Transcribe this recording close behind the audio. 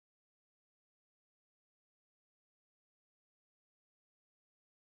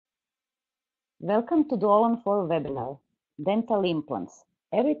Welcome to the All-on-4 webinar, Dental Implants,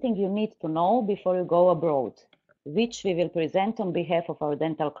 everything you need to know before you go abroad, which we will present on behalf of our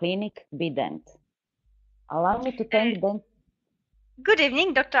dental clinic, Dent. Allow me to thank Dent. Good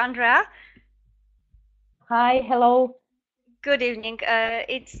evening, Dr. Andrea. Hi, hello. Good evening.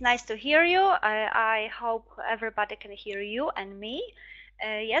 It's nice to hear you. I hope everybody can hear you and me.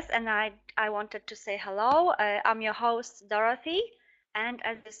 Yes, and I wanted to say hello. I'm your host, Dorothy. And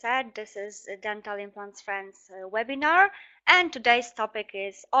as you said, this is a Dental Implants Friends webinar. And today's topic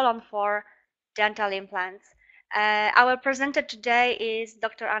is All-on-4 dental implants. Our presenter today is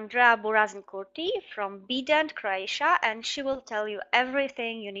Dr. Andrea Burazin-Curti from Dent, Croatia, and she will tell you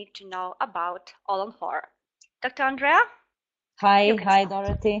everything you need to know about All-on-4. Dr. Andrea? You can Hi, start.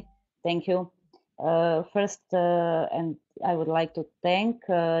 Dorothy. Thank you. First, and I would like to thank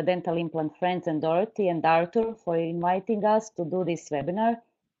Dental Implant Friends and Dorothy and Arthur for inviting us to do this webinar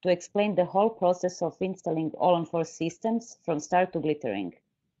to explain the whole process of installing All-on-4 systems from start to glittering.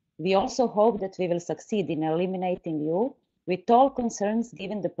 We also hope that we will succeed in eliminating you with all concerns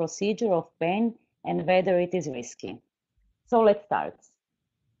given the procedure of pain and whether it is risky. So let's start.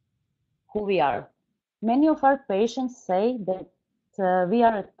 Who we are. Many of our patients say that we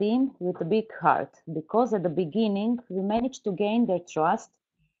are a team with a big heart because at the beginning we managed to gain their trust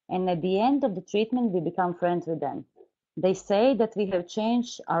and at the end of the treatment we become friends with them. They say that we have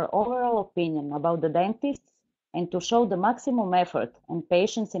changed our overall opinion about the dentists and to show the maximum effort and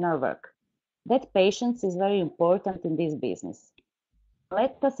patience in our work. That patience is very important in this business.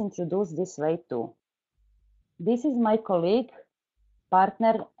 Let us introduce this way too. This is my colleague,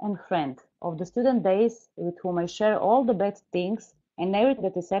 partner and friend of the student days with whom I share all the best things and everything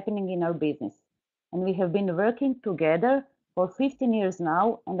that is happening in our business. And we have been working together for 15 years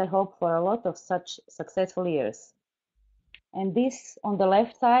now, and I hope for a lot of such successful years. And this on the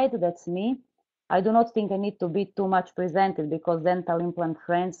left side, that's me. I do not think I need to be too much presented because dental implant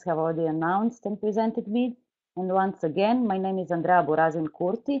friends have already announced and presented me. And once again, my name is Andrea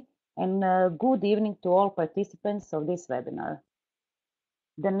Burazin-Curti, and good evening to all participants of this webinar.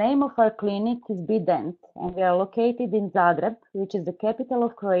 The name of our clinic is Dent, and we are located in Zagreb, which is the capital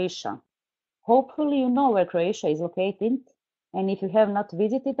of Croatia. Hopefully you know where Croatia is located, and if you have not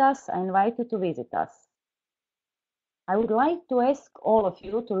visited us, I invite you to visit us. I would like to ask all of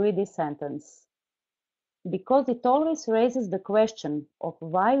you to read this sentence, because it always raises the question of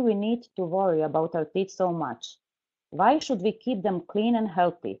why we need to worry about our teeth so much. Why should we keep them clean and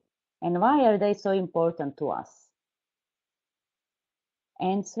healthy? And why are they so important to us?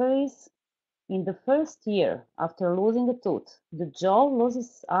 Answer is, in the first year after losing a tooth, the jaw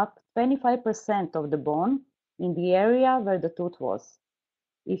loses up 25% of the bone in the area where the tooth was.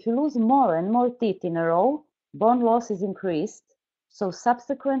 If you lose more and more teeth in a row, bone loss is increased, so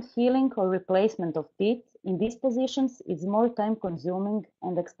subsequent healing or replacement of teeth in these positions is more time consuming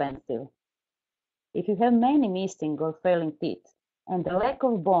and expensive. If you have many missing or failing teeth and a lack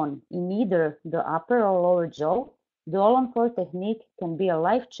of bone in either the upper or lower jaw, the All-on-4 technique can be a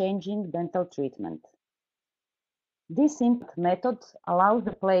life-changing dental treatment. This implant method allows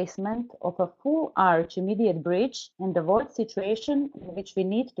the placement of a full arch immediate bridge and avoids situation in which we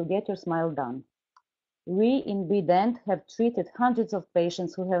need to get your smile done. We in Dent have treated hundreds of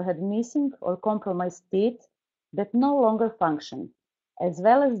patients who have had missing or compromised teeth that no longer function, as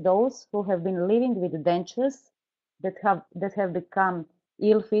well as those who have been living with dentures that have become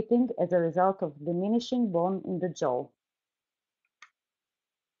ill-fitting as a result of diminishing bone in the jaw.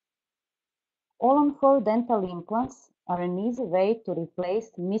 All-on-4 dental implants are an easy way to replace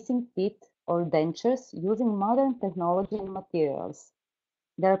missing teeth or dentures using modern technology and materials.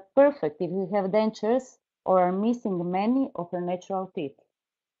 They are perfect if you have dentures or are missing many of your natural teeth.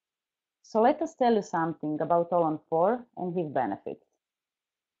 So let us tell you something about All-on-4 and his benefits.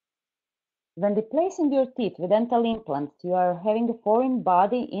 When replacing your teeth with dental implants, you are having a foreign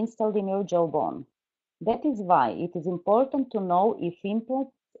body installed in your jawbone. That is why it is important to know if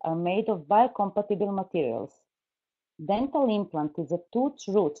implants are made of biocompatible materials. Dental implant is a tooth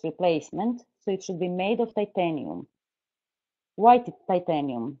root replacement, so it should be made of titanium. Why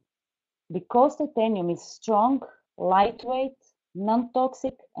titanium? Because titanium is strong, lightweight,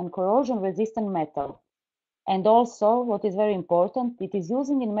 non-toxic and corrosion-resistant metal. And also, what is very important, it is used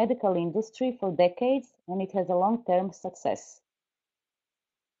in medical industry for decades and it has a long-term success.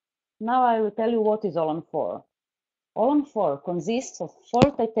 Now I will tell you what is All-on-4. All-on-4 consists of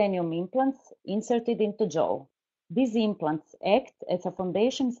 4 titanium implants inserted into jaw. These implants act as a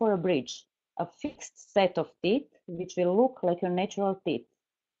foundation for a bridge, a fixed set of teeth which will look like your natural teeth.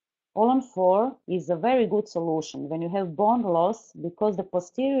 All-on-4 is a very good solution when you have bone loss because the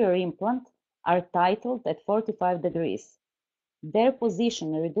posterior implant are titled at 45 degrees. Their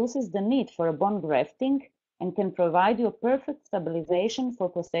position reduces the need for a bone grafting and can provide you a perfect stabilization for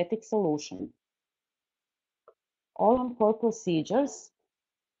prosthetic solution. All-on-4 procedures.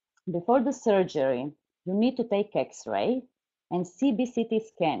 Before the surgery, you need to take X-ray and CBCT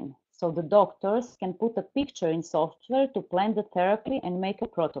scan, so the doctors can put a picture in software to plan the therapy and make a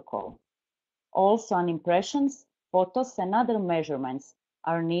protocol. Also, on impressions, photos, and other measurements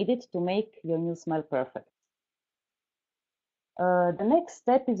are needed to make your new smile perfect. The next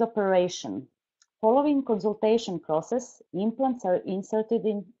step is operation. Following consultation process, implants are inserted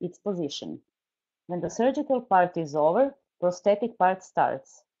in its position. When the surgical part is over, prosthetic part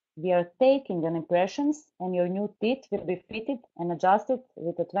starts. We are taking an impressions and your new teeth will be fitted and adjusted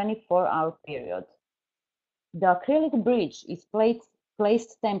with a 24-hour period. The acrylic bridge is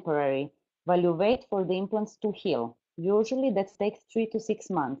placed temporary while you wait for the implants to heal. Usually that takes 3 to 6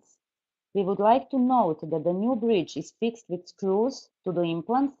 months. We would like to note that the new bridge is fixed with screws to the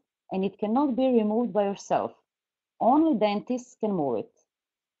implants and it cannot be removed by yourself. Only dentists can move it.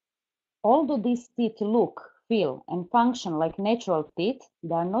 Although these teeth look, feel, and function like natural teeth,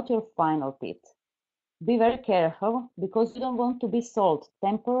 they are not your final teeth. Be very careful because you don't want to be sold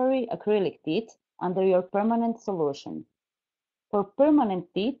temporary acrylic teeth under your permanent solution. For permanent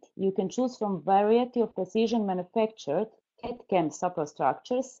teeth, you can choose from a variety of precision manufactured CAD/CAM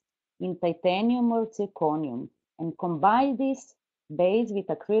superstructures in titanium or zirconium and combine this base with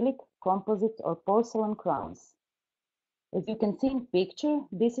acrylic, composite, or porcelain crowns. As you can see in picture,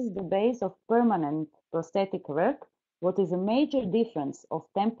 this is the base of permanent prosthetic work, what is a major difference of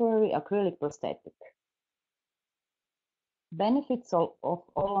temporary acrylic prosthetic. Benefits of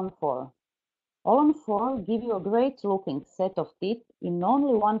All-on-4. All-on-4 give you a great looking set of teeth in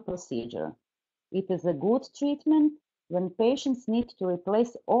only one procedure. It is a good treatment when patients need to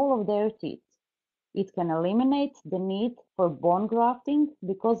replace all of their teeth. It can eliminate the need for bone grafting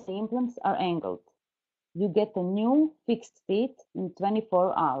because the implants are angled. You get a new fixed teeth in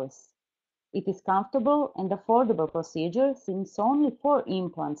 24 hours. It is comfortable and affordable procedure since only 4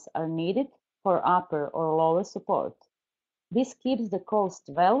 implants are needed for upper or lower support. This keeps the cost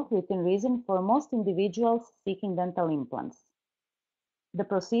well within reason for most individuals seeking dental implants. The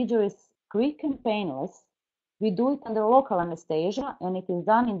procedure is quick and painless. We do it under local anesthesia and it is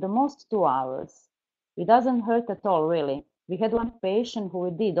done in the most 2 hours. It doesn't hurt at all, really. We had one patient who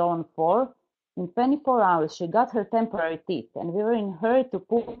we did All-on-4. In 24 hours, she got her temporary teeth and we were in a hurry to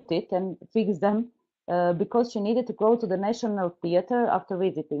put it and fix them because she needed to go to the National Theatre after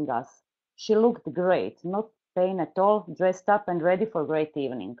visiting us. She looked great, not pain at all, dressed up and ready for a great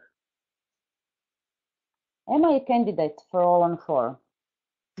evening. Am I a candidate for All-on-4?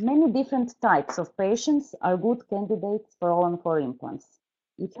 Many different types of patients are good candidates for All-on-4 implants.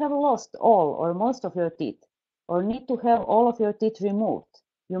 If you have lost all or most of your teeth, or need to have all of your teeth removed,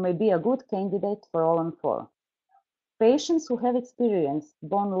 you may be a good candidate for All-on-4. Patients who have experienced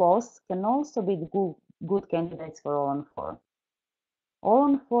bone loss can also be good candidates for All-on-4.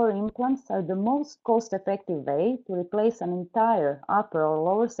 All-on-4 implants are the most cost-effective way to replace an entire upper or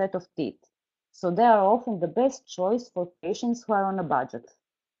lower set of teeth, so they are often the best choice for patients who are on a budget.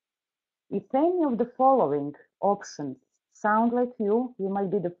 If any of the following options sound like you might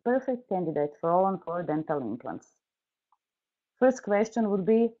be the perfect candidate for All-on-4 dental implants. First question would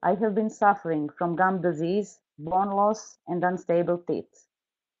be, I have been suffering from gum disease, bone loss, and unstable teeth.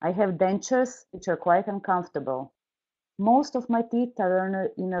 I have dentures which are quite uncomfortable. Most of my teeth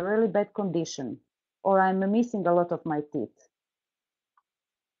are in a really bad condition, or I'm missing a lot of my teeth.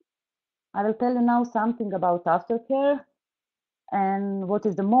 I will tell you now something about aftercare and what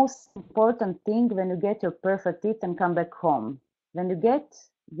is the most important thing when you get your perfect teeth and come back home. When you get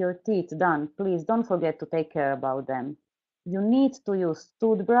your teeth done, please don't forget to take care about them. You need to use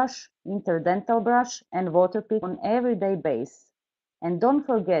toothbrush, interdental brush, and water pick on everyday basis. And don't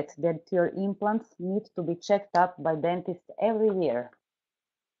forget that your implants need to be checked up by dentists every year.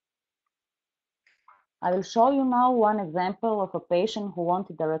 I will show you now one example of a patient who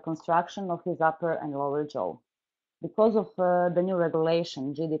wanted a reconstruction of his upper and lower jaw. Because of the new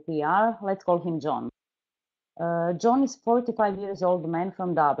regulation, GDPR, let's call him John. John is 45 years old man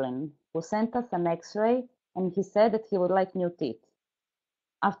from Dublin who sent us an X-ray and he said that he would like new teeth.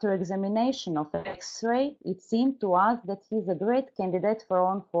 After examination of X-ray, it seemed to us that he is a great candidate for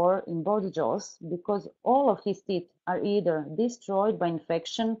All-on-4 in both jaws because all of his teeth are either destroyed by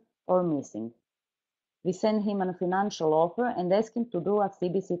infection or missing. We sent him a financial offer and asked him to do a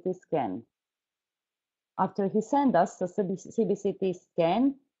CBCT scan. After he sent us a CBCT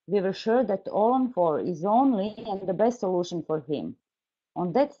scan, we were sure that All-on-4 is only and the best solution for him.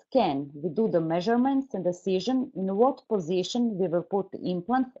 On that scan, we do the measurements and decision in what position we will put the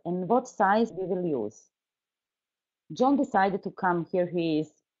implant and what size we will use. John decided to come. Here he is.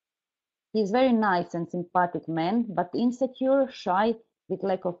 He is very nice and sympathetic man, but insecure, shy, with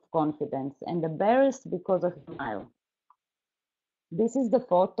lack of confidence, and embarrassed because of his smile. This is the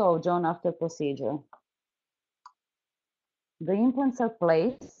photo of John after procedure. The implants are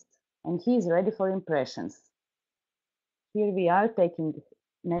placed, and he is ready for impressions. Here we are taking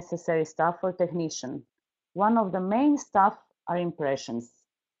necessary stuff for technician. One of the main stuff are impressions.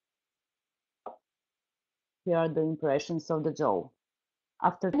 Here are the impressions of the jaw.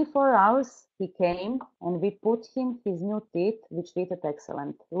 After 24 hours, he came and we put him his new teeth, which fitted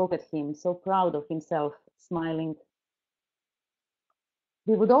excellent. Look at him, so proud of himself, smiling.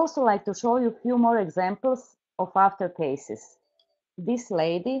 We would also like to show you a few more examples of after cases. This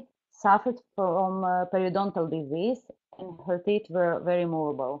lady suffered from periodontal disease and her teeth were very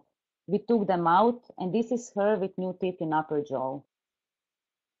movable. We took them out, and this is her with new teeth in upper jaw.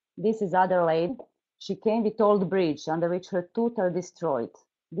 This is other lady. She came with old bridge under which her teeth are destroyed.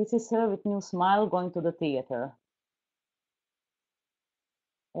 This is her with new smile going to the theater.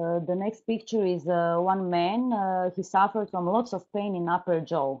 The next picture is one man. He suffered from lots of pain in upper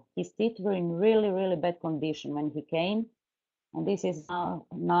jaw. His teeth were in really bad condition when he came, and this is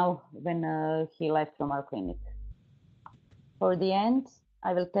now when he left from our clinic. For the end,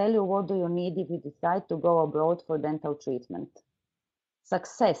 I will tell you what do you need if you decide to go abroad for dental treatment.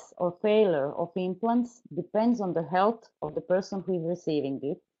 Success or failure of implants depends on the health of the person who is receiving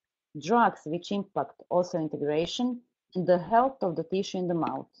it, drugs which impact osseointegration, and the health of the tissue in the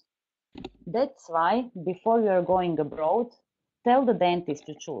mouth. That's why, before you are going abroad, tell the dentist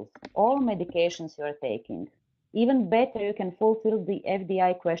to choose all medications you are taking. Even better, you can fulfill the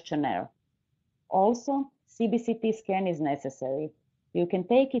FDI questionnaire. Also, CBCT scan is necessary. You can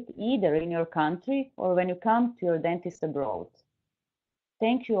take it either in your country or when you come to your dentist abroad.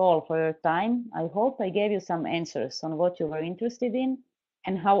 Thank you all for your time. I hope I gave you some answers on what you were interested in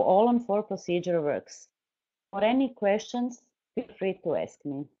and how All-on-4 procedure works. For any questions, feel free to ask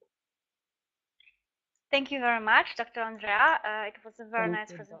me. Thank you very much, Dr. Andrea. It was a very Thank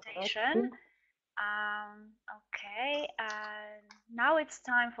nice you, presentation. Dorothy. Okay, now it's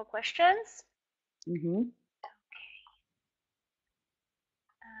time for questions.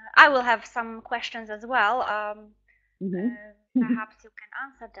 I will have some questions as well. Perhaps you can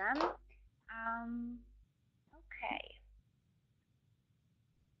answer them. Okay.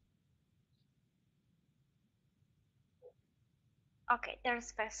 Okay,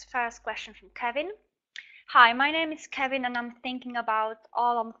 there's first question from Kevin. Hi, my name is Kevin and I'm thinking about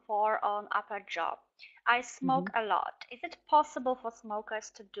All-on-4 on upper jaw. I smoke a lot. Is it possible for smokers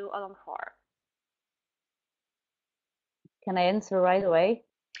to do All-on-4? Can I answer right away?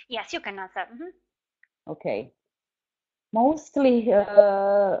 Yes, you can answer. Okay. Mostly,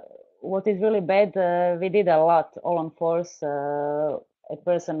 what is really bad, we did a lot All-on-4s, a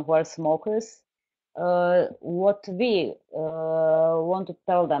person who are smokers. What we want to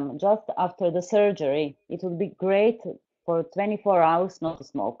tell them, just after the surgery, it would be great for 24 hours not to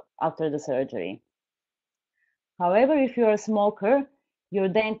smoke after the surgery. However, if you're a smoker, your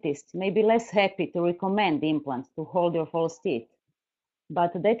dentist may be less happy to recommend implants to hold your false teeth.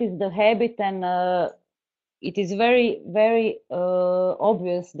 But that is the habit, and it is very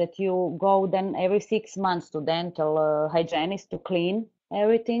obvious that you go then every 6 months to dental hygienist to clean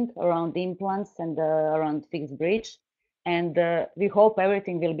everything around the implants and around fixed bridge, and we hope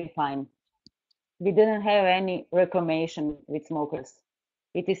everything will be fine. We didn't have any reclamation with smokers.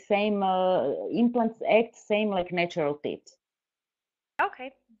 It is same, implants act same like natural teeth.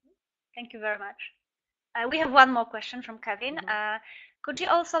 Okay, thank you very much. We have one more question from Kevin. Could you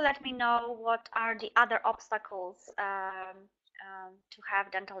also let me know what are the other obstacles to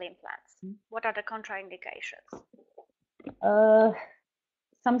have dental implants? What are the contraindications?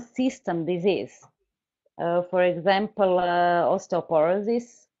 Some system disease. For example,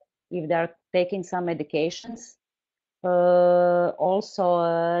 osteoporosis, if they are taking some medications.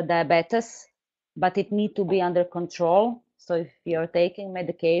 Also diabetes, but it need to be under control. So if you're taking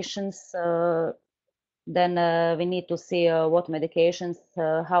medications, then we need to see what medications,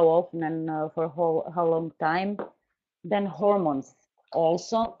 how often, and for how long time. Then hormones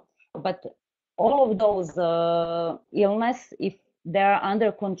also, but all of those illness, if they're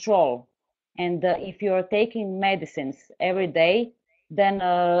under control, and if you're taking medicines every day, then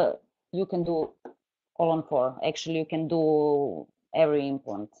you can do All-on-4. Actually, you can do every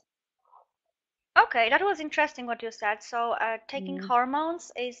implant. Okay, that was interesting what you said. So, taking Mm.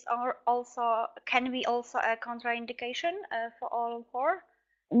 hormones is also can be also a contraindication for all four.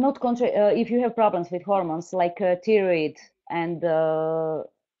 Not contra if you have problems with hormones like thyroid and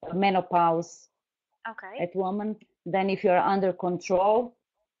menopause Okay, at women, then if you are under control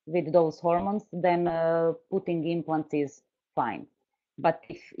with those hormones, then putting implants is fine. But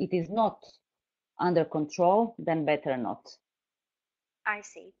if it is not under control, then better not. I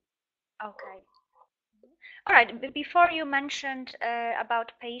see. Okay. All right. Before you mentioned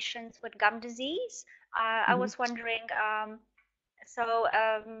about patients with gum disease, I Mhm. was wondering, so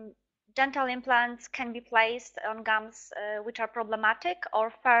dental implants can be placed on gums which are problematic, or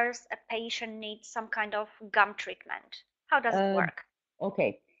first a patient needs some kind of gum treatment. How does it Uh, work?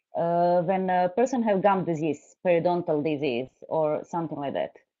 okay. When a person have gum disease, periodontal disease, or something like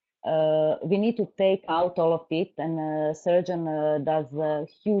that, we need to take out all of it, and surgeon does a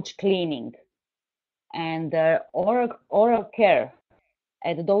huge cleaning. And oral care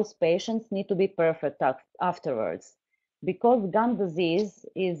at those patients need to be perfect afterwards, because gum disease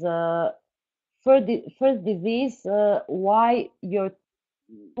is a first disease why you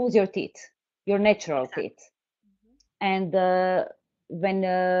lose your teeth, your natural Exactly. teeth. And when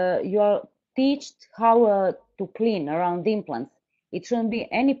you are taught how to clean around implants, it shouldn't be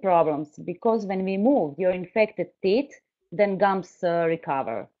any problems, because when we move your infected teeth, then gums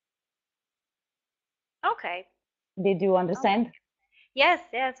recover. Okay. Did you Okay. understand? Yes,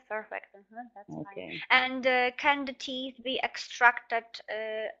 yes, perfect. That's fine. Okay. And can the teeth be extracted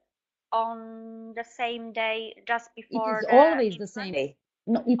on the same day just It before is the always the same implants? day.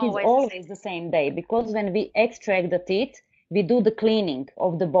 No, it is Always the same always the same day, because when we extract the teeth, we do the cleaning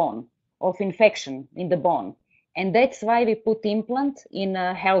of the bone, of infection in the bone. And that's why we put implant in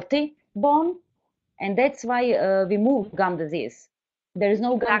a healthy bone, and that's why we move gum disease. There is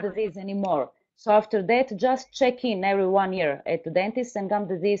no gum exactly. disease anymore. So after that, just check in every 1 year at the dentist, and gum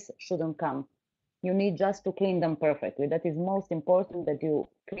disease shouldn't come. You need just to clean them perfectly. That is most important, that you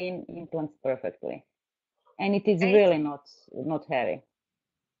clean implants perfectly. And it is It's really not heavy.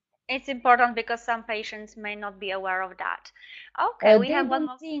 it's important because some patients may not be aware of that. Okay, we They have one don't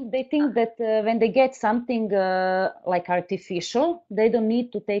more. think, they think that when they get something like artificial, they don't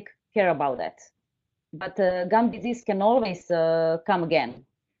need to take care about that. But gum disease can always come again,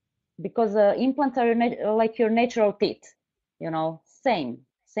 because implants are like your natural teeth,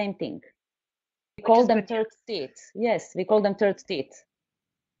 same thing. We Which call is them good third news. teeth. Yes, we call them third teeth.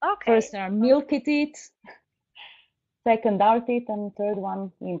 Okay, First are okay. milky teeth, second are teeth, and third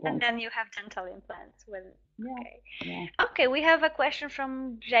one And implants. then you have dental implants with. Yeah, Okay. yeah. Okay, we have a question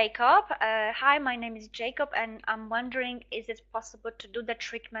from Jacob. Hi, my name is Jacob, and I'm wondering, is it possible to do the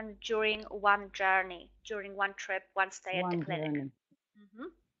treatment during one journey, during one trip, one stay at the One clinic? journey. Hmm.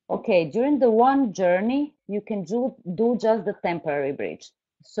 Okay, during the one journey, you can do just the temporary bridge.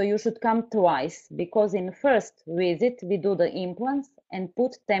 So you should come twice, because in the first visit we do the implants and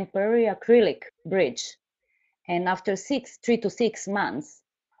put temporary acrylic bridge. And after 3 to 6 months,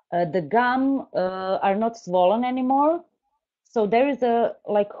 the gum are not swollen anymore. So there is a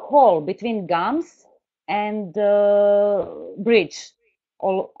like hole between gums and bridge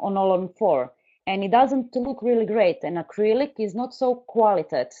on All-on-4, and it doesn't look really great. And acrylic is not so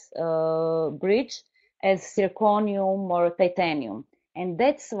qualitative bridge as zirconium or titanium, and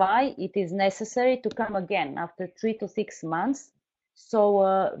that's why it is necessary to come again after 3 to 6 months.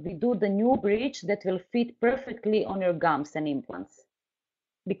 So we do the new bridge that will fit perfectly on your gums and implants,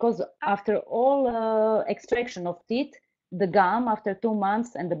 because Okay, after all extraction of teeth, the gum after 2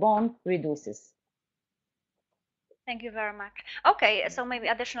 months and the bone reduces. thank you very much. Okay, so maybe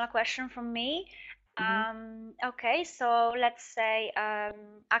additional question from me. Mhm, Okay, so let's say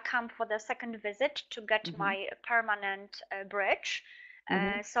I come for the second visit to get mhm, my permanent bridge.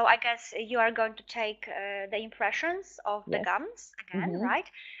 mhm. So I guess you are going to take the impressions of the Yes. gums again, Mhm, right?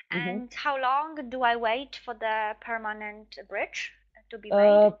 mhm. And how long do I wait for the permanent bridge to be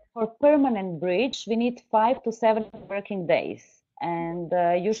made? For permanent bridge, we need 5 to 7 working days, and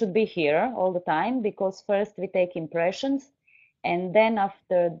you should be here all the time, because first we take impressions, and then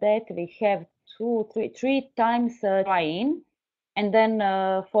after that we have three times try in, and then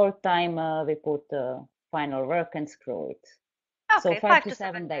fourth time we put final work and screw it. So Okay, five five to to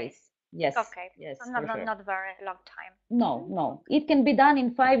seven seven days. days. Yes, Okay, so yes, not for not, sure. not very long time. No, no. It can be done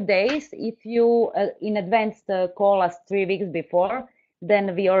in 5 days if you in advance call us 3 weeks before.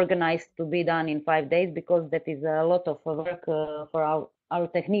 Then we organize to be done in 5 days, because that is a lot of work for our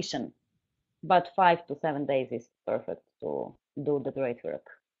technician. But 5 to 7 days is perfect to do the great work.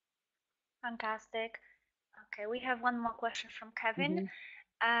 Fantastic. Okay, we have one more question from Kevin.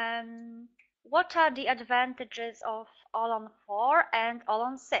 Hmm. Um, What are the advantages of All-on-4 and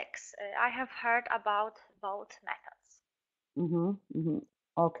All-on-6? I have heard about both methods.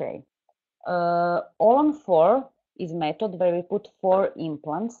 Okay. All-on-4 is method where we put 4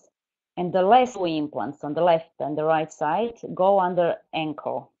 implants, and the last 2 implants on the left and the right side go under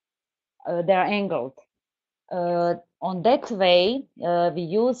ankle. They are angled. On that way, we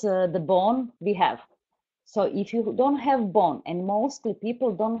use the bone we have. So if you don't have bone, and mostly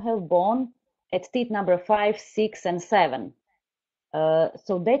people don't have bone at teeth number 5, 6, and 7.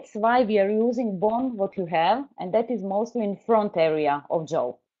 So that's why we are using bone what you have, and that is mostly in front area of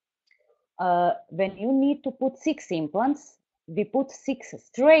jaw. When you need to put 6 implants, we put 6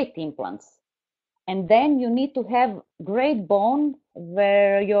 straight implants. And then you need to have great bone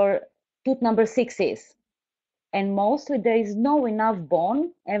where your tooth number 6 is. And mostly there is no enough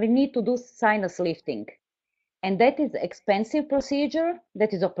bone, and we need to do sinus lifting. And that is expensive procedure,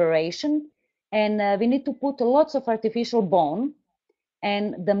 that is operation, and we need to put lots of artificial bone.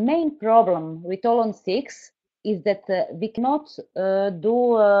 And the main problem with All-on-6 is that we cannot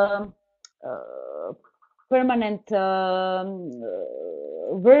do uh, permanent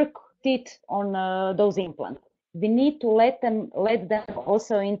work teeth on those implants. We need to let them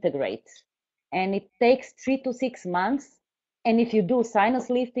also integrate, and it takes 3 to 6 months. And if you do sinus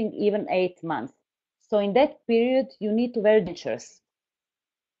lifting, even 8 months. So in that period, you need to wear dentures,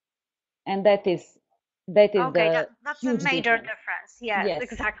 and that is Okay, the that's a huge major difference. difference. Yes, Yes,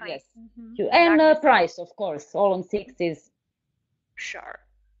 exactly. yes. And Exactly. price, of course. All-on-6 is Sure.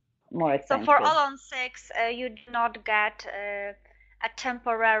 more So for expensive. All-on-6, you do not get a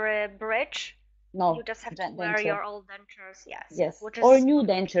temporary bridge. You No, just have to wear denture. your old dentures. Yes, yes, Yes, which or is new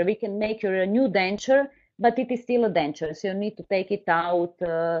completely denture. We can make your a new denture, but it is still a denture, so you need to take it out,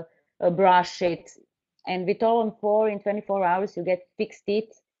 brush it, and with All-on-4 in 24 hours you get fixed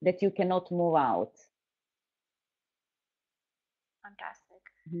teeth that you cannot move out. fantastic.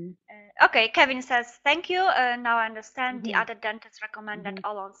 Mhm. Okay, Kevin says, thank you. Now I understand the Mhm. other dentists recommended Mhm.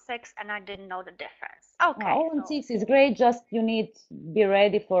 All-on-6 and I didn't know the difference. Okay, so All-on-6 is great, just you need be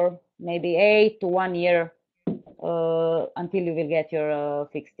ready for maybe 8 to 1 year until you will get your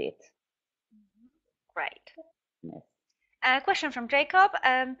fixed teeth. great. Yes. A question from Jacob.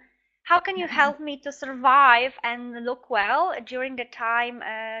 How can you help me to survive and look well during the time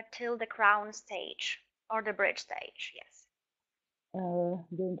till the crown stage or the bridge stage? Yes.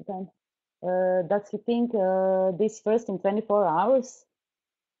 During the time. Does you think this first in 24 hours?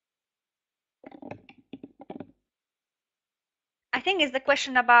 I think it's the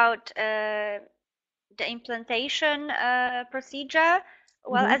question about the implantation procedure.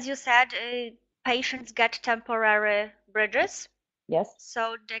 Well, Hmm. as you said, patients get temporary bridges, Yes.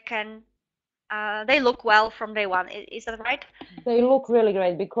 so they look well from day one. Is that right? They look really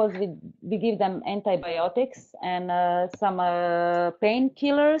great because we give them antibiotics and some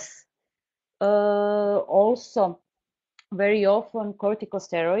painkillers. Also, very often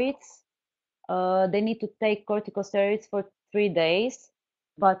corticosteroids. They need to take corticosteroids for 3 days.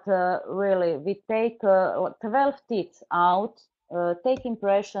 But really, we take 12 teeth out, take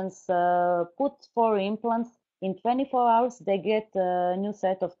impressions, put 4 implants. In 24 hours, they get a new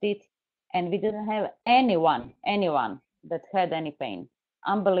set of teeth, and we didn't have anyone that had any pain.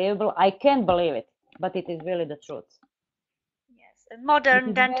 Unbelievable. I can't believe it, but it is really the truth. Yes. Modern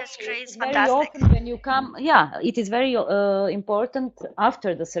It dentistry is is very fantastic. often when you come, yeah, it is very important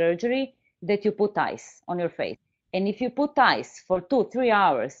after the surgery that you put ice on your face. And if you put ice for 2, 3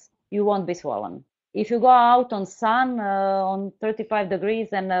 hours, you won't be swollen. If you go out on sun on 35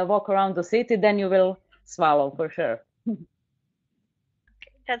 degrees and walk around the city, then you will swallow for sure.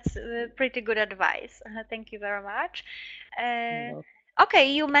 That's pretty good advice. Thank you very much. Uh, Well, okay,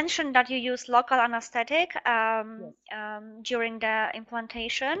 you mentioned that you use local anesthetic yes. during the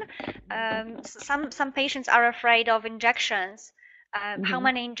implantation. Hmm. Some patients are afraid of injections. How Hmm.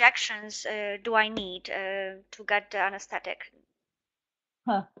 many injections do I need to get the anesthetic?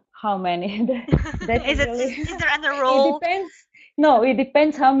 Huh, how many? That is really, Is there any it rule? depends. No, it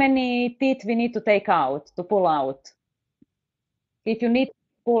depends how many teeth we need to take out to pull out. If you need to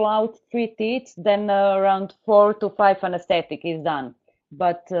pull out 3 teeth, then around 4 to 5 anesthetic is done.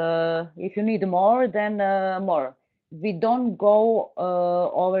 But if you need more, then more. We don't go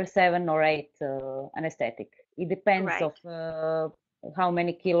over 7 or 8 anesthetic. It depends Right. of how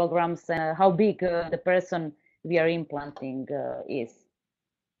many kilograms and how big the person we are implanting is.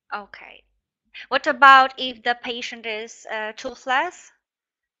 Okay. What about if the patient is toothless?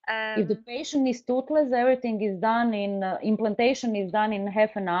 If the Um, patient is toothless, everything is done in implantation is done in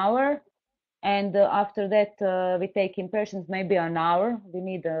half an hour. And after that, we take impressions, maybe an hour. We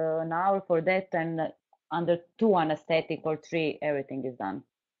need an hour for that, and under 2 anesthetic or 3, everything is done.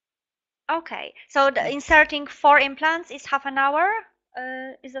 Okay, so the inserting 4 implants is half an hour.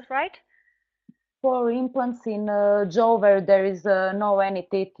 Is that right? For implants in jaw where there is no any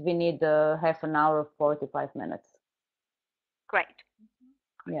teeth, we need half an hour, 45 minutes. Great.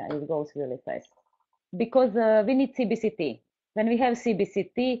 Yeah, it goes really fast. Because we need CBCT. When we have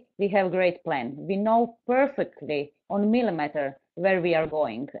CBCT, we have great plan. We know perfectly on millimeter where we are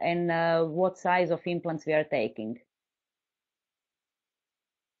going and what size of implants we are taking.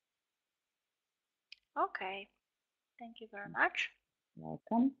 Okay, thank you very much.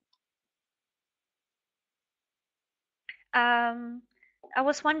 Welcome. I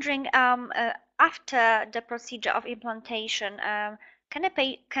was wondering, after the procedure of implantation, can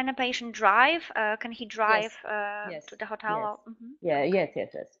a patient drive? Can he drive Yes, yes, to the yes. hotel? Mhm. Yeah, Okay. yes,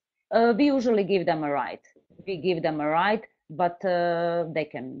 yes, yes. We usually give them a ride. We give them a ride, but they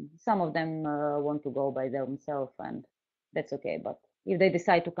can, some of them want to go by themselves, and that's okay. But if they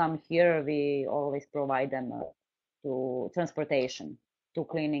decide to come here, we always provide them to transportation, to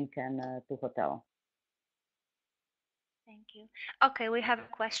clinic, and to hotel. Thank you. Okay, we have a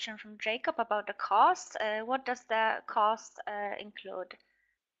question from Jacob about the cost. What does the cost include?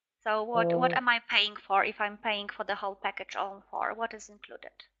 So what Uh, am I paying for if I'm paying for the whole package on for? What is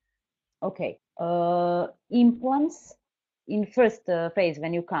included? okay. Implants in first phase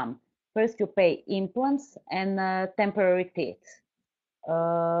when you come. First you pay implants and temporary teeth.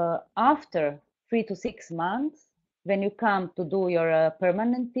 After 3 to 6 months, when you come to do your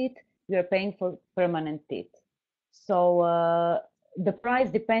permanent teeth, you are paying for permanent teeth. So the price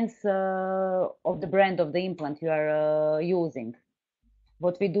depends of the brand of the implant you are using.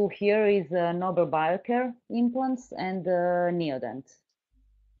 What we do here is Nobel Biocare implants and Neodent.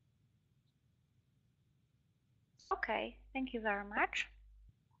 Okay, thank you very much.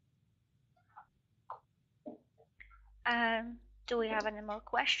 Do we have any more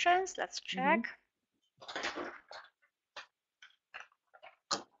questions? Let's Mhm, check.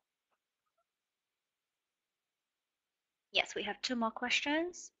 Yes, we have two more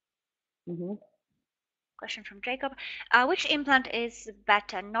questions. mhm. Question from Jacob. Which implant is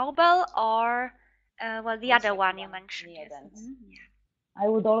better, Nobel or well, the The other second one you one, mentioned? Yes. Neodent. Yeah. I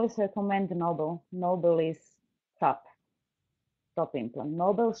would always recommend Nobel. Nobel is top. Top implant.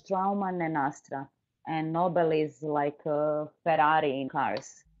 Nobel, Straumann, and Astra. And Nobel is like Ferrari in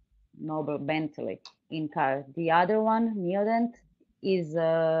cars. Nobel, Bentley in car. The other one, Neodent, is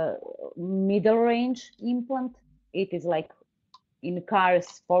a middle range implant. It is like in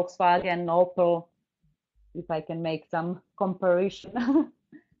cars, Volkswagen, Opel, if I can make some comparison.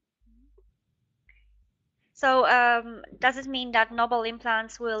 So does it mean that Nobel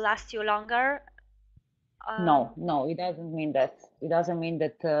implants will last you longer? No, Um, no, it doesn't mean that. It doesn't mean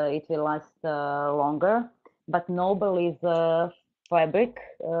that it will last longer. But Nobel is a fabric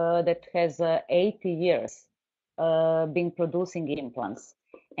that has 80 years been producing implants,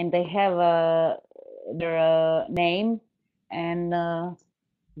 and they have their name and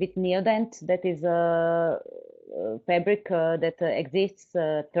with Neodent, that is a fabric that exists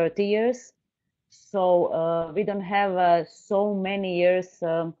 30 years. So we don't have so many years.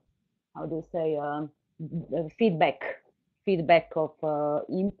 How do you say, feedback of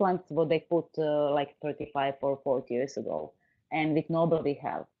implants what they put like 35 or 40 years ago, and with Nobel we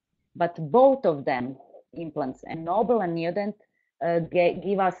have, but both of them, implants and Nobel and Neodent,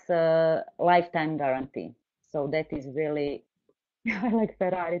 give us a lifetime guarantee. So that is really I like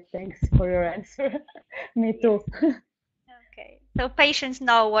Ferrari. Thanks for your answer. Me yes. too. Okay. So patients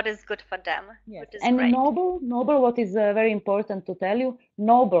know what is good for them, Yes, which is and great. Noble, what is very important to tell you,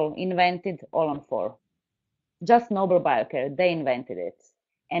 Noble invented All-on-4. Just Nobel Biocare, they invented it.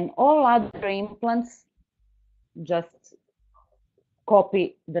 And all other implants just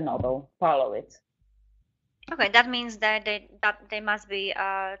copy the Nobel, follow it. Okay, that means that they must be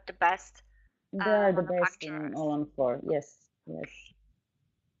the best They are the best in manufacturers. All-on-4. Yes, yes.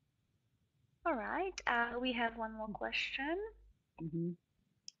 All right. We have one more question. Mhm.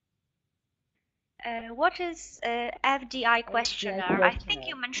 What is FDI FDI questionnaire? I think questionnaire.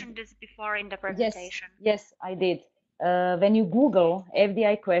 you mentioned this before in the Yes, presentation. yes, I did. When you Google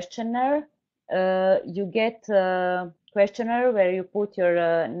FDI questionnaire, you get a questionnaire where you put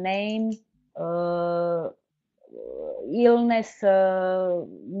your name, uh, illness,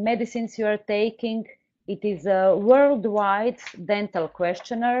 medicines you are taking. It is a worldwide dental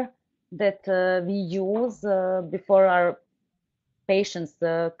questionnaire that we use before our patients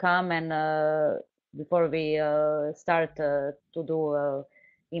come and before we start to do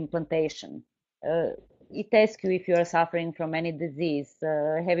implantation. It asks you if you are suffering from any disease.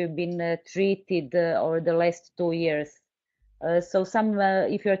 Have you been treated over the last 2 years? So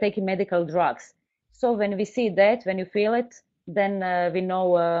if you're taking medical drugs. So when we see that, when you feel it, then we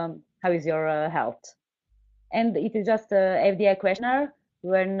know how is your health. And it is just a FDA questionnaire.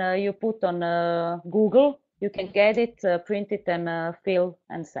 When you put on Google, you can get it, print it, and fill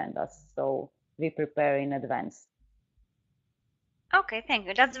and send us. So we prepare in advance. Okay, thank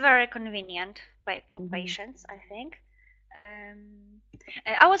you. That's very convenient by Mhm. patients, I think. Um,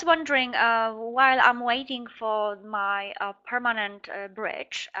 I was wondering, while I'm waiting for my permanent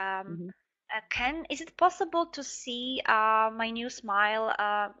bridge, Mhm. is it possible to see my new smile,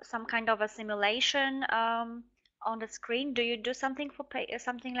 some kind of a simulation on the screen? Do you do something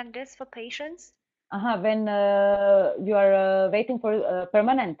something like this for patients? When you are waiting for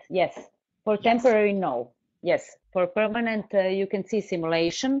permanent, yes. For Yes. temporary, no. Yes. For permanent, you can see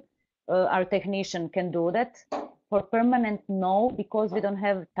simulation. Our technician can do that. For permanent, no, because we don't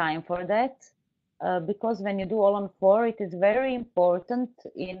have time for that. Because when you do all-on-4, it is very important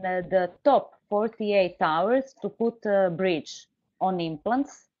in the top 48 hours to put a bridge on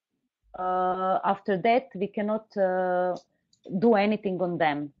implants. After that, we cannot do anything on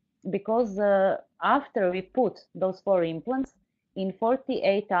them because after we put those 4 implants, in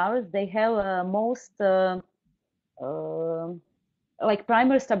 48 hours, they have most uh, like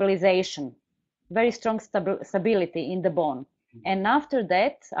primary stabilization, very strong stability in the bone. And after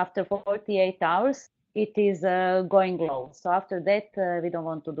that, after 48 hours, it is going low. So after that, we don't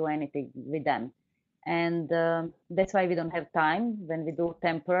want to do anything with them. And that's why we don't have time when we do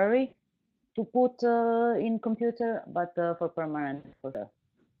temporary to put in computer, but for permanent for sure.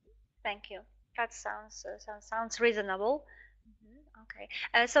 Thank you. That sounds reasonable.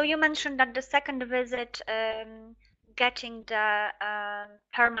 Okay. So you mentioned that the second visit, getting the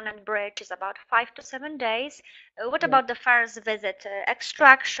permanent bridge is about 5 to 7 days. What Yes. about the first visit?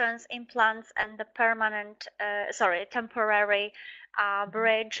 Extractions, implants, and the permanent, sorry, temporary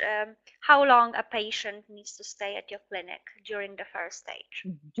bridge. How long a patient needs to stay at your clinic during the first stage?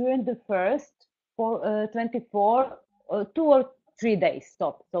 During the first 24, 2 or 3 days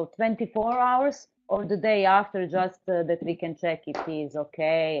stop. So 24 hours or the day after, just that we can check if he is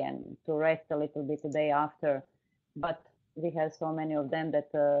okay and to rest a little bit the day after. But we have so many of them that,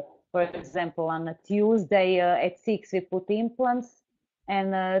 for example, on a Tuesday at 6 we put implants,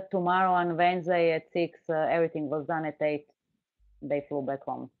 and tomorrow on Wednesday at 6 everything was done at 8. They flew back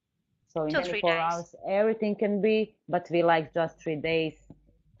home. So in Two, three 24 days. hours, everything can be, but we like just 3 days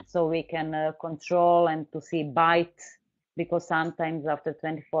so we can control and to see bite because sometimes after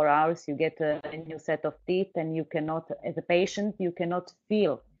 24 hours you get a new set of teeth and you cannot, as a patient, you cannot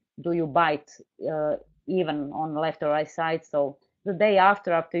feel do you bite uh, even on left or right side. So the day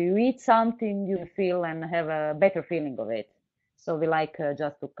after you eat something, you feel and have a better feeling of it. So we like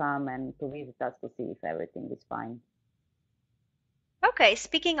just to come and to visit us to see if everything is fine. Okay,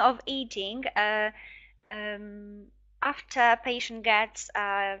 speaking of eating, um, after a patient gets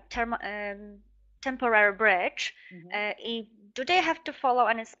a temporary bridge, Mhm. do they have to follow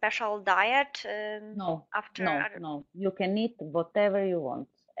any special diet No, after? no, no. You can eat whatever you want,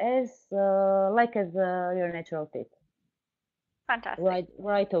 as like as your natural teeth, Fantastic.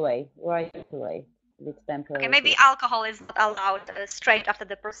 right away, right away with Okay, temporary maybe teeth. alcohol is not allowed straight after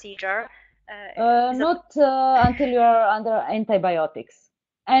the procedure. Is it? Not until you are under antibiotics,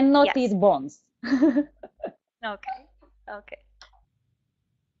 and not Yes. eat bones. Okay. Okay.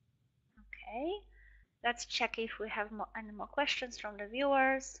 Okay. Let's check if we have any more questions from the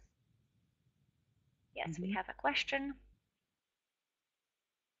viewers. Yes, we Mhm. have a question.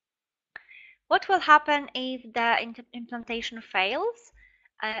 What will happen if the implantation fails?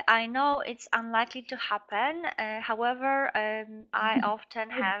 I know it's unlikely to happen. However, I often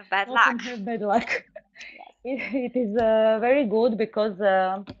I have bad often luck. have bad luck. Yes. It is very good because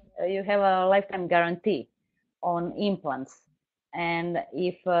you have a lifetime guarantee on implants. And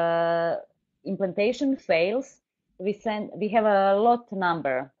if implantation fails, we have a lot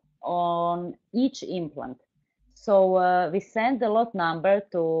number on each implant. So we send the lot number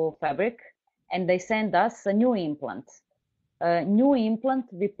to Fabric and they send us a new implant. A new implant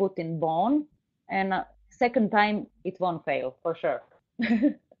we put in bone and second time it won't fail for sure.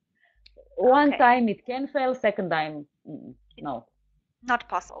 One Okay. time it can fail, second time, It's no. not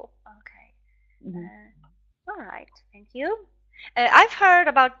possible. Okay. Mhm. All right. Thank you. I've heard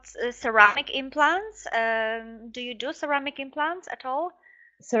about ceramic implants. Do you do ceramic implants at all?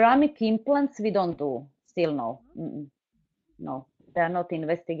 Ceramic implants we don't do, still no. No, they are not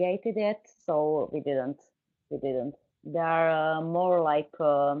investigated yet, so we didn't. We didn't. They are more like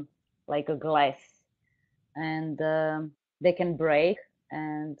like a glass, and they can break.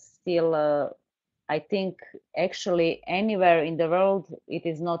 And still, I think actually anywhere in the world it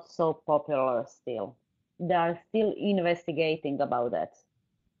is not so popular still. They are still investigating about that.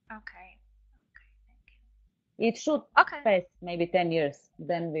 Okay. Okay. Thank It should you. Okay. pass maybe 10 years.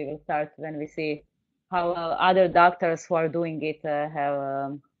 Then we will start when we see how other doctors who are doing it have,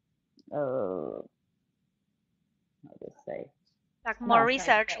 how to say, Like more no, side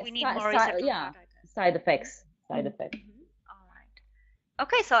research. We effects. need more research on Yeah, that, I guess. side Mm-hmm. effects. Side effects. Mm-hmm. All right.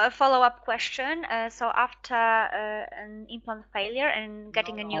 Okay, so a follow-up question. So after an implant failure and No,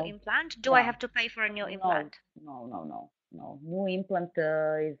 getting a new no, implant, do I yeah, have to pay for a new no, implant? no, no, no, no. New implant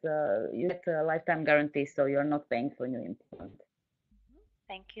is you get a lifetime guarantee, so you're not paying for new implant.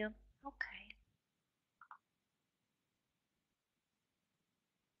 Thank you. Okay.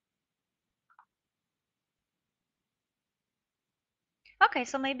 Okay,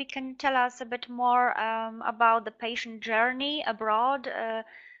 so maybe can you tell us a bit more about the patient journey abroad?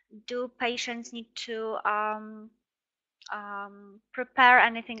 Do patients need to prepare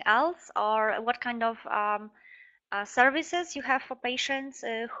anything else, or what kind of services you have for patients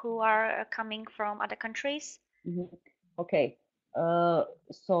who are coming from other countries? Mhm. Okay.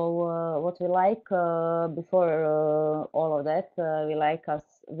 What we like before all of that, we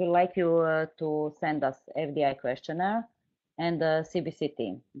like you to send us FDI questionnaire and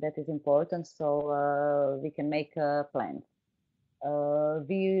CBCT. That is important, so we can make a plan.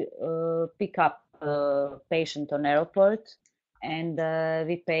 We pick up patient on airport, and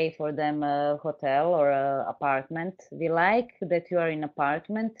we pay for them a hotel or a apartment. We like that you are in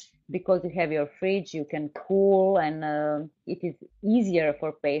apartment because you have your fridge, you can cool, and it is easier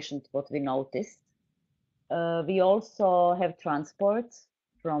for patients, what we noticed. We also have transport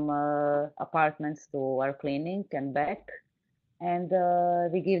from apartments to our clinic and back, and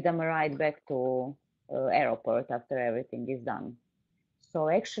we give them a ride back to airport after everything is done. So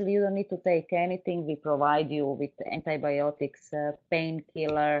actually, you don't need to take anything. We provide you with antibiotics,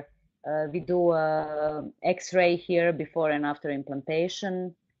 painkiller. We do X-ray here before and after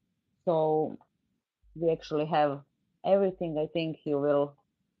implantation. So we actually have everything I think you will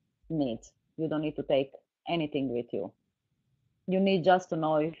need. You don't need to take anything with you. You need just to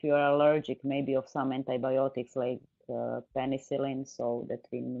know if you are allergic, maybe of some antibiotics like penicillin, so that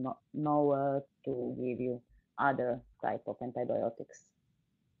we know to give you other type of antibiotics.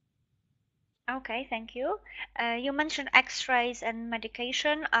 Okay, thank you. You mentioned X-rays and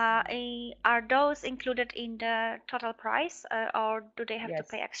medication. Are those included in the total price, or do they have to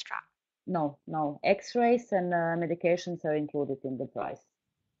Yes. pay extra? No, no. X-rays and medications are included in the price.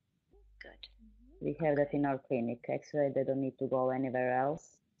 Good. We have that in Okay. our clinic. X-ray, they don't need to go anywhere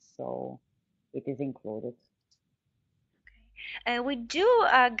else, so it is included. We do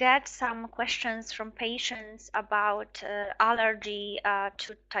get some questions from patients about allergy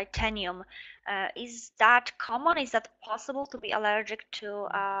to titanium. Is that common? Is that possible to be allergic to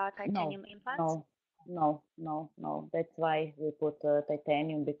No, titanium implants? no, no. That's why we put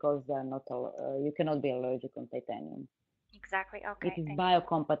titanium because they are not. You cannot be allergic on titanium. Exactly. It Okay, is thank you.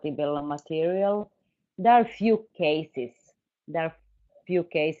 biocompatible material. There are few cases. There are few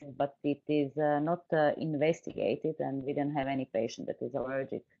cases, but it is not investigated, and we don't have any patient that is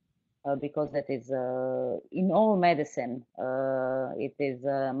allergic because that is in all medicine. It is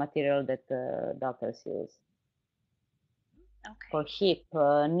a material that doctors use for Okay. hip,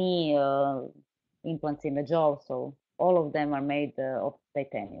 knee implants in the jaw. So all of them are made of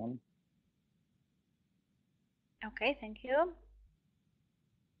titanium. Okay, thank you.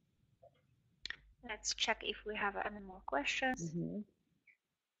 Let's check if we have any more questions. Mhm.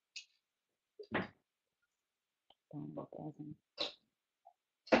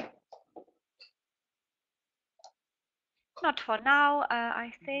 Not for now.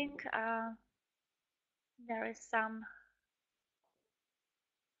 I think there is some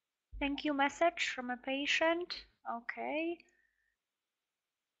thank you message from a patient. Okay.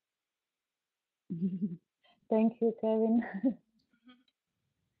 Thank you, Kevin.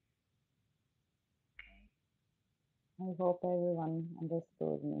 Okay. I hope everyone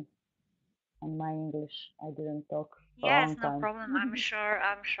understood me and my English. I didn't talk for a Yes, long no time. problem. I'm sure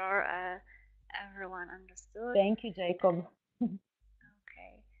everyone understood. Thank you, Jacob.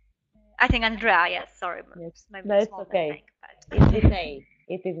 Okay. I think Andrea, yes, sorry, Yes, maybe that's small okay. mistake, but It's with A.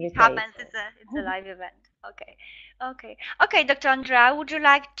 It is it with A. happens. So. It's a live event. Okay. Okay. Okay, Dr. Andrea, would you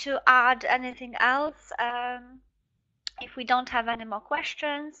like to add anything else? If we don't have any more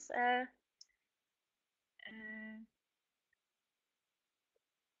questions,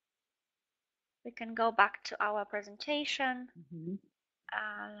 we can go back to our presentation. Mhm.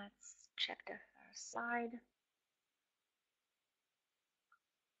 Let's check the first side.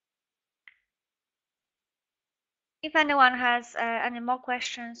 If anyone has any more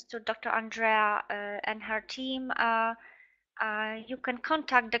questions to Dr. Andrea and her team, you can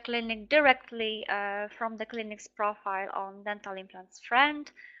contact the clinic directly from the clinic's profile on Dental Implants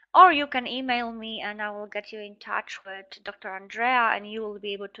Friend, or you can email me and I will get you in touch with Dr. Andrea and you will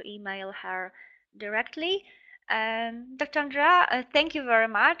be able to email her directly. Dr. Andrea, thank you very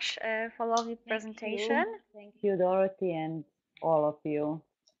much for lovely presentation. Thank you, Dorothy, and all of you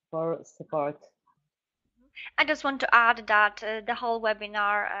for support. I just want to add that the whole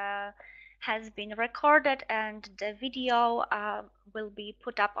webinar has been recorded and the video will be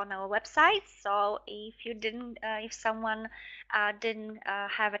put up on our website. So if someone didn't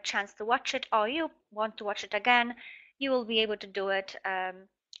have a chance to watch it or you want to watch it again, you will be able to do it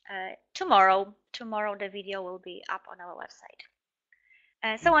tomorrow. Tomorrow the video will be up on our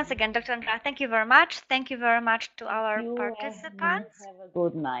website. So once again, Dr. Andrea, thank you very much. Thank you very much to our participants. Have a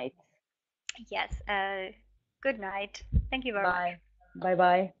good night. Yes, good night. Thank you very much. Bye.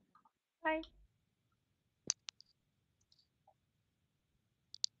 Bye-bye. Bye.